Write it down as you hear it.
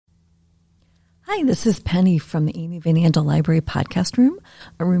Hi, this is Penny from the Amy Van Andel Library Podcast Room,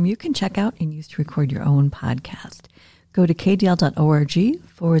 a room you can check out and use to record your own podcast. Go to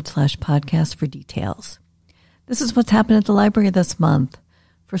kdl.org/podcast for details. This is what's happened at the library this month.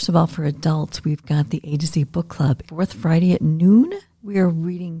 First of all, for adults, we've got the A to Z Book Club. Fourth Friday at noon, we are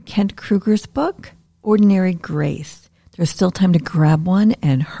reading Kent Kruger's book, Ordinary Grace. There's still time to grab one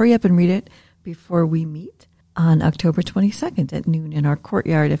and hurry up and read it before we meet on October 22nd at noon in our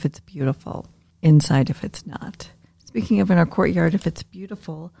courtyard if it's beautiful. Inside if it's not. Speaking of in our courtyard if it's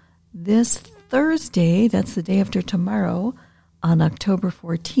beautiful, this Thursday, that's the day after tomorrow, on October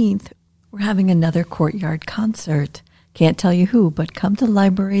 14th, we're having another courtyard concert. Can't tell you who, but come to the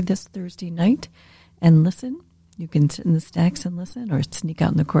library this Thursday night and listen. You can sit in the stacks and listen or sneak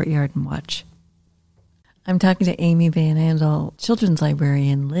out in the courtyard and watch. I'm talking to Amy Van Andel, children's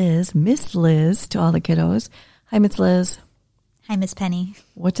librarian Liz, Miss Liz to all the kiddos. Hi, Miss Liz. Hi, Miss Penny.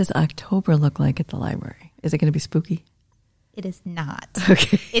 What does October look like at the library? Is it going to be spooky? It is not.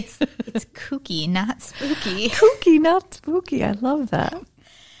 Okay. It's kooky, not spooky. Kooky, not spooky. I love that.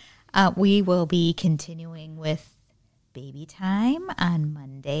 We will be continuing with Baby Time on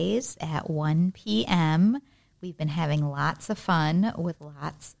Mondays at 1 p.m. We've been having lots of fun with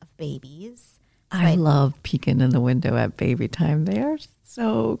lots of babies. I love peeking in the window at Baby Time. They are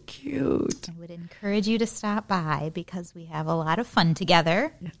so cute. I would encourage you to stop by because we have a lot of fun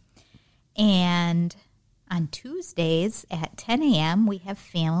together. Yeah. And on Tuesdays at 10 a.m., we have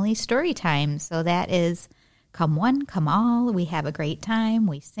family story time. So that is come one, come all. We have a great time.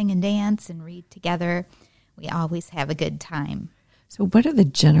 We sing and dance and read together. We always have a good time. So what are the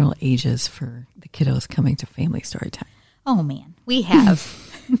general ages for the kiddos coming to family story time? Oh, man. We have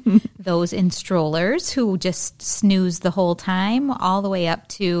those in strollers who just snooze the whole time, all the way up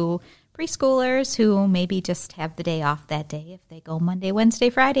to preschoolers who maybe just have the day off that day. If they go Monday,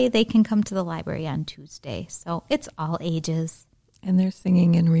 Wednesday, Friday, they can come to the library on Tuesday. So it's all ages. And they're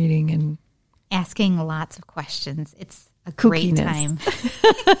singing and reading and asking lots of questions. It's a great time.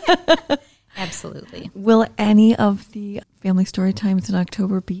 Absolutely. Will any of the family story times in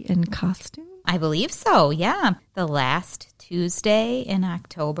October be in costume? I believe so, yeah. The last Tuesday in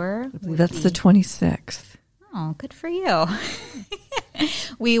October. That's the 26th. Oh, good for you.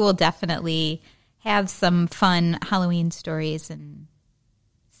 We will definitely have some fun Halloween stories and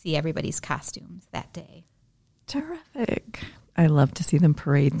see everybody's costumes that day. Terrific. I love to see them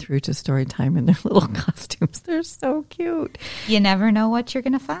parade through to story time in their little costumes. They're so cute. You never know what you're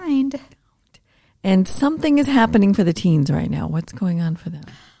going to find. And something is happening for the teens right now. What's going on for them?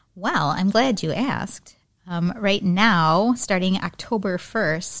 Well, I'm glad you asked. Right now, starting October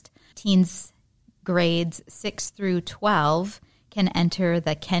 1st, teens grades 6 through 12 can enter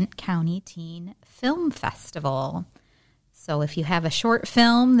the Kent County Teen Film Festival. So if you have a short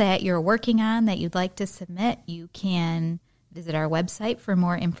film that you're working on that you'd like to submit, you can visit our website for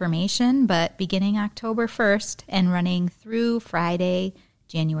more information. But beginning October 1st and running through Friday,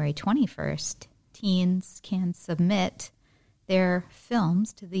 January 21st, teens can submit their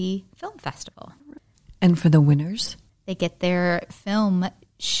films to the film festival. And for the winners? They get their film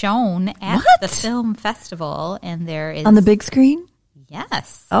shown at the film festival, and there is... On the big screen?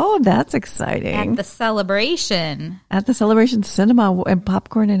 Yes. Oh, that's exciting. At the Celebration. At the Celebration Cinema and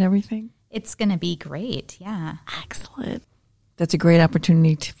popcorn and everything? It's going to be great, yeah. Excellent. That's a great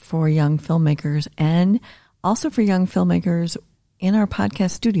opportunity for young filmmakers and also for young filmmakers in our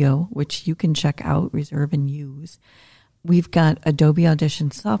podcast studio, which you can check out, reserve, and use. We've got Adobe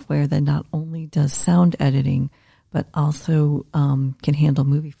Audition software that not only does sound editing, but also can handle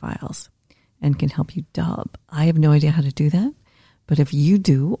movie files and can help you dub. I have no idea how to do that, but if you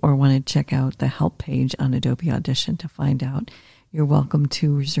do or want to check out the help page on Adobe Audition to find out, you're welcome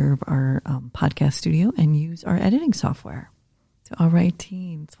to reserve our podcast studio and use our editing software. So, all right,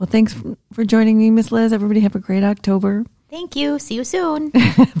 teens. Well, thanks for joining me, Miss Liz. Everybody have a great October. Thank you. See you soon.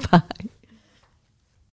 Bye.